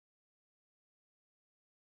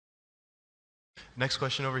Next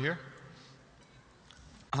question over here.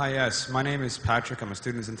 Hi, yes. My name is Patrick. I'm a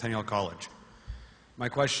student in Centennial College. My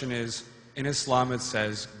question is, in Islam it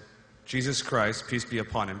says, Jesus Christ, peace be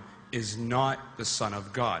upon him, is not the Son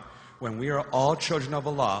of God. When we are all children of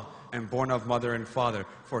Allah and born of mother and father,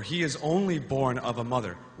 for he is only born of a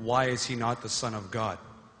mother, why is he not the Son of God?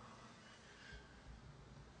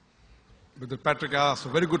 Brother Patrick asked a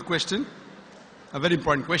very good question, a very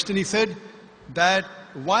important question. He said that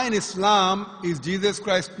why in Islam is Jesus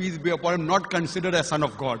Christ, peace be upon him, not considered as Son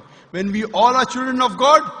of God? When we all are children of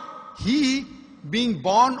God, he being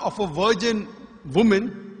born of a virgin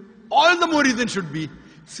woman, all the more reason should be.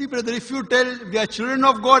 See brother, if you tell we are children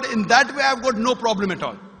of God, in that way I've got no problem at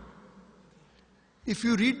all. If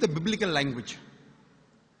you read the biblical language,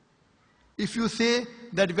 if you say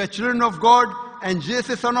that we are children of God and Jesus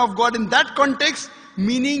is Son of God, in that context,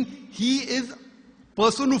 meaning he is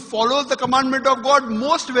person who follows the commandment of God,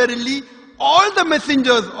 most verily all the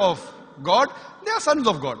messengers of God, they are sons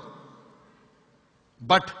of God.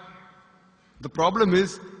 But the problem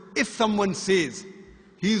is, if someone says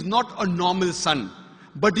he is not a normal son,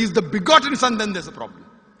 but he is the begotten son, then there's a problem.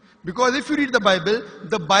 Because if you read the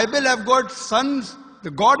Bible have got sons,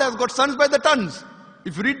 the God has got sons by the tons.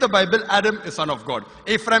 If you read the Bible, Adam is son of God,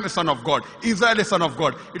 Ephraim is son of God, Israel is son of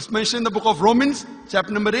God. It's mentioned in the book of Romans,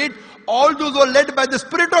 chapter number 8, all those who are led by the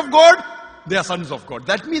Spirit of God, they are sons of God.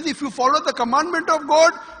 That means if you follow the commandment of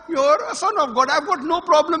God, you're a son of God. I've got no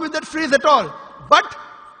problem with that phrase at all. But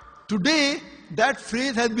today, that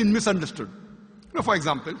phrase has been misunderstood. You know, for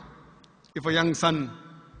example, if a young son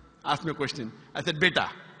asks me a question, I said, Beta,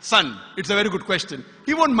 son, it's a very good question.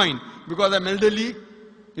 He won't mind because I'm elderly,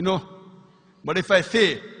 you know. But if I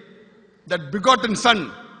say that begotten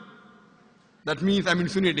son, that means I'm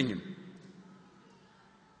insinuating him.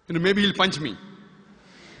 You know, maybe he'll punch me.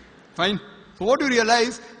 Fine. So what do you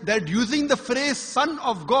realize? That using the phrase son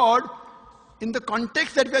of God, in the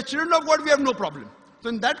context that we are children of God, we have no problem. So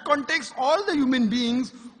in that context, all the human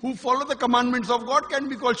beings who follow the commandments of God can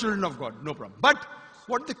be called children of God. No problem. But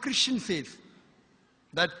what the Christian says,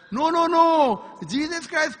 that no, Jesus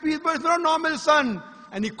Christ, peace be upon him, is not a normal son.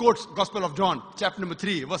 And he quotes Gospel of John, chapter number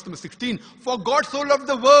 3, verse number 16. For God so loved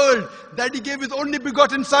the world that he gave his only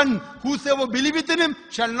begotten son. Whosoever believeth in him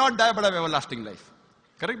shall not die but have everlasting life.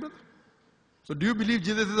 Correct, brother? So do you believe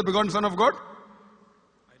Jesus is the begotten son of God?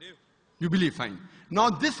 I do. You believe, fine. Now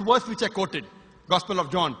this verse which I quoted, Gospel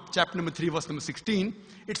of John, chapter number 3, verse number 16,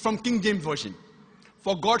 it's from King James Version.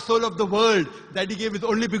 For God so loved the world that he gave his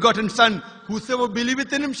only begotten son. Whosoever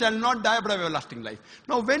believeth in him shall not die but have everlasting life.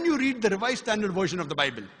 Now when you read the Revised Standard Version of the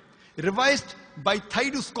Bible, revised by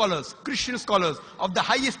Thaidu scholars, Christian scholars of the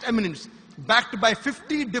highest eminence, backed by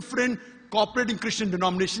 50 different cooperating Christian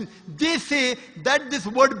denominations, they say that this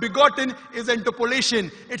word begotten is an interpolation,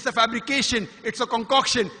 it's a fabrication, it's a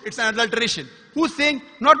concoction, it's an adulteration. Who's saying?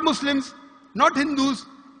 Not Muslims, not Hindus.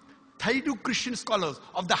 Thaidu Christian scholars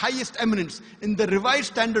of the highest eminence in the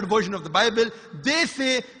Revised Standard Version of the Bible, they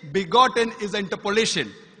say begotten is an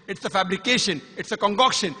interpolation. It's a fabrication, it's a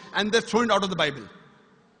concoction, and they're thrown out of the Bible.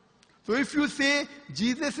 So if you say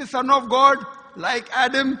Jesus is Son of God, like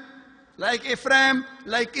Adam, like Ephraim,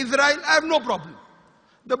 like Israel, I have no problem.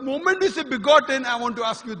 The moment you say begotten, I want to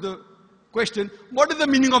ask you the question, what is the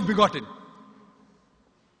meaning of begotten?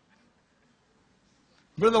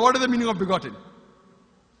 Brother, what is the meaning of begotten?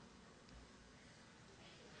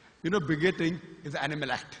 You know, begetting is an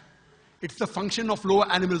animal act. It's the function of lower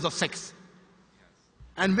animals of sex.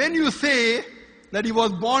 And when you say that he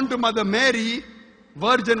was born to Mother Mary,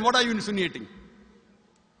 virgin, what are you insinuating?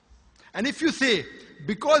 And if you say,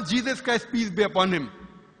 because Jesus Christ, peace be upon him,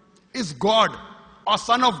 is God or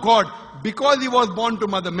Son of God, because he was born to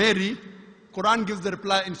Mother Mary, Quran gives the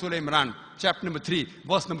reply in Surah Imran, chapter number 3,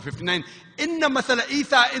 verse number 59. Inna masala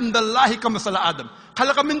Eesa indallahi ka masala Adam.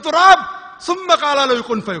 Khalaqa min turab.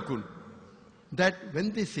 That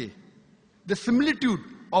when they say the similitude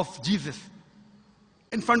of Jesus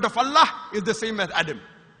in front of Allah is the same as Adam.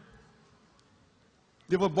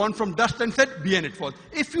 They were born from dust and said, be and it was.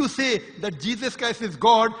 If you say that Jesus Christ is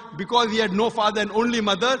God because he had no father and only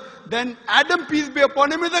mother, then Adam, peace be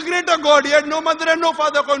upon him, is a greater God. He had no mother and no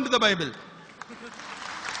father according to the Bible.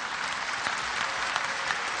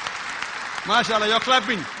 MashaAllah, you're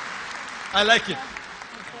clapping. I like it.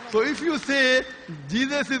 So if you say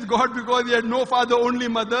Jesus is God because he had no father, only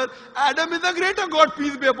mother, Adam is a greater God,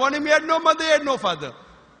 peace be upon him. He had no mother, he had no father.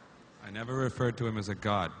 I never referred to him as a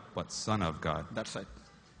God, but Son of God. That's right.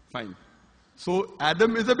 Fine. So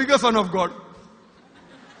Adam is a bigger son of God.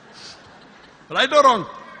 Right or wrong?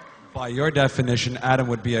 By your definition, Adam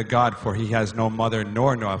would be a god, for he has no mother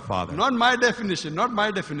nor no father. Not my definition, not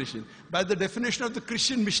my definition. By the definition of the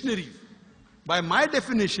Christian missionary. By my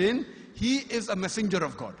definition, he is a messenger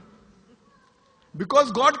of God.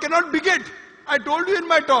 Because God cannot beget. I told you in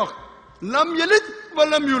my talk. Lam yalid wa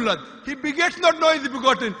lam yulad. He begets not, nor is he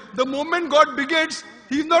begotten. The moment God begets,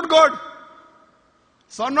 he is not God.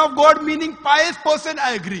 Son of God meaning pious person,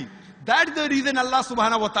 I agree. That's the reason Allah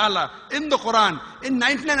subhanahu wa ta'ala in the Quran, in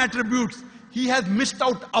 99 attributes, he has missed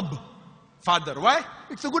out Ab, father. Why?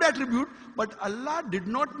 It's a good attribute, but Allah did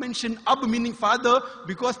not mention Ab meaning father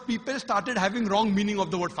because people started having wrong meaning of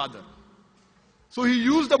the word father. So he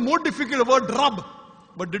used the more difficult word Rab,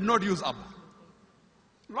 but did not use Ab.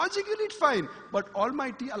 Logically it's fine, but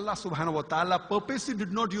Almighty Allah subhanahu wa ta'ala purposely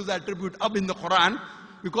did not use the attribute Ab in the Quran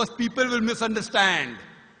because people will misunderstand.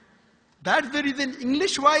 That's the reason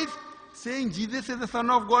English-wise, saying Jesus is the Son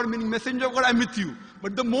of God, meaning messenger of God, I'm with you.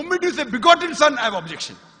 But the moment you say begotten Son, I have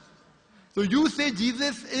objection. So you say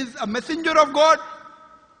Jesus is a messenger of God,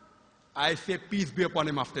 I say peace be upon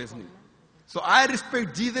him after his name. So I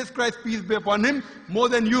respect Jesus Christ, peace be upon him, more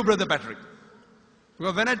than you, Brother Patrick.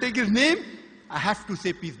 Because when I take his name, I have to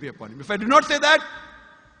say peace be upon him. If I do not say that,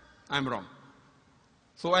 I'm wrong.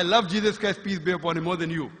 So I love Jesus Christ, peace be upon him, more than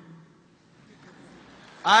you.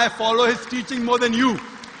 I follow his teaching more than you.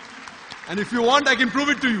 And if you want, I can prove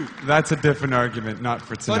it to you. That's a different argument, not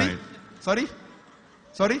for tonight. Sorry?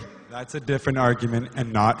 That's a different argument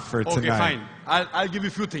and not for tonight. Okay, fine. I'll give you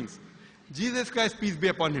a few things. Jesus Christ, peace be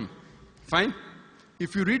upon him. Fine?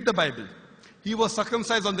 If you read the Bible, he was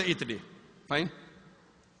circumcised on the 8th day. Fine?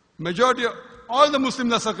 Majority of all the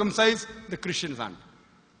Muslims are circumcised, the Christians aren't.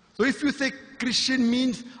 So if you say Christian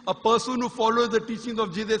means a person who follows the teachings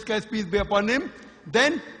of Jesus Christ, peace be upon him,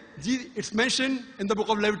 then it's mentioned in the book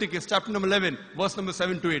of Leviticus, chapter number 11, verse number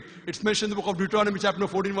 7 to 8. It's mentioned in the book of Deuteronomy, chapter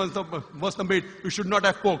number 14, verse number 8, you should not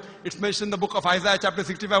have pork. It's mentioned in the book of Isaiah, chapter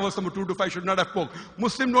 65, verse number 2 to 5, should not have pork.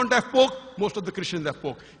 Muslims don't have pork, most of the Christians have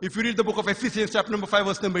pork. If you read the book of Ephesians, chapter number 5,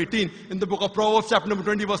 verse number 18, in the book of Proverbs, chapter number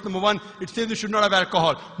 20, verse number 1, it says you should not have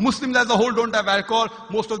alcohol. Muslims as a whole don't have alcohol,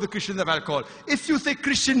 most of the Christians have alcohol. If you say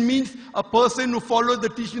Christian means a person who follows the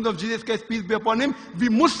teachings of Jesus Christ, peace be upon him, we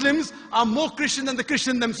Muslims are more Christian than the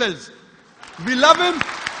Christians themselves. We love him.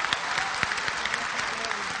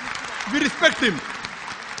 We respect him.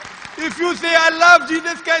 If you say, I love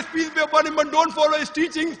Jesus Christ, peace be upon him, but don't follow his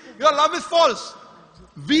teachings, your love is false.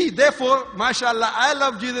 We, therefore, mashallah, I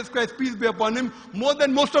love Jesus Christ, peace be upon him, more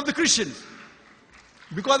than most of the Christians.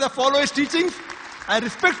 Because I follow his teachings, I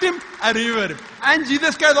respect him, I revere him. And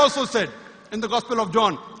Jesus Christ also said, in the Gospel of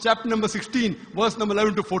John, chapter number 16, verse number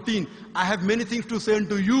 11 to 14, I have many things to say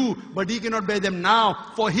unto you, but ye cannot bear them now.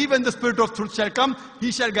 For he, when the Spirit of truth shall come,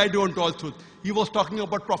 he shall guide you unto all truth. He was talking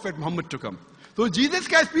about Prophet MUHAMMED to come. So Jesus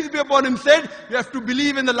Christ, peace be upon him, said, you have to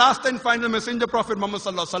believe in the last and final messenger, Prophet Muhammad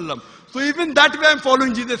sallallahu alaihi wasallam. So even that way I'm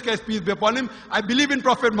following Jesus Christ, peace be upon him. I believe in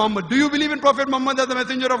Prophet Muhammad. Do you believe in Prophet Muhammad as the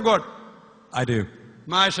messenger of God? I do.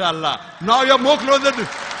 MashaAllah. Now you're more closer to...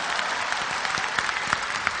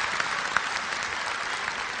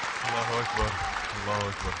 Allahu Akbar. Allahu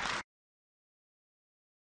Akbar.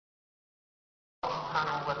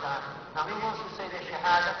 Subhanahu wa ta'ala. Now he wants to say the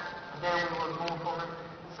Shahada, and then we will move forward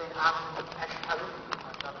and say Ashhadu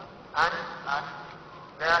an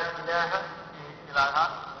la ilaha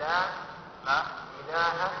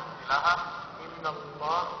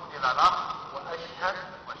illallah wa ashhad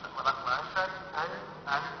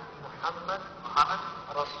an Muhammad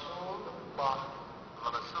Rasulullah.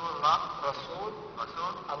 Rasul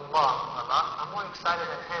Allah. I'm more excited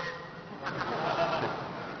than him.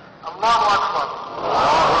 Allahu Akbar.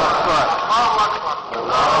 Allahu Akbar. Allahu Akbar.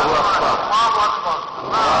 Allahu Akbar.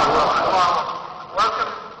 Allahu Akbar.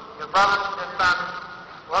 Welcome your brothers and families.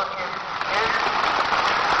 Welcome in.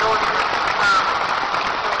 Showing the Islam.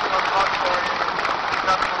 Showing what God says.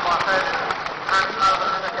 Jazakumullah khair.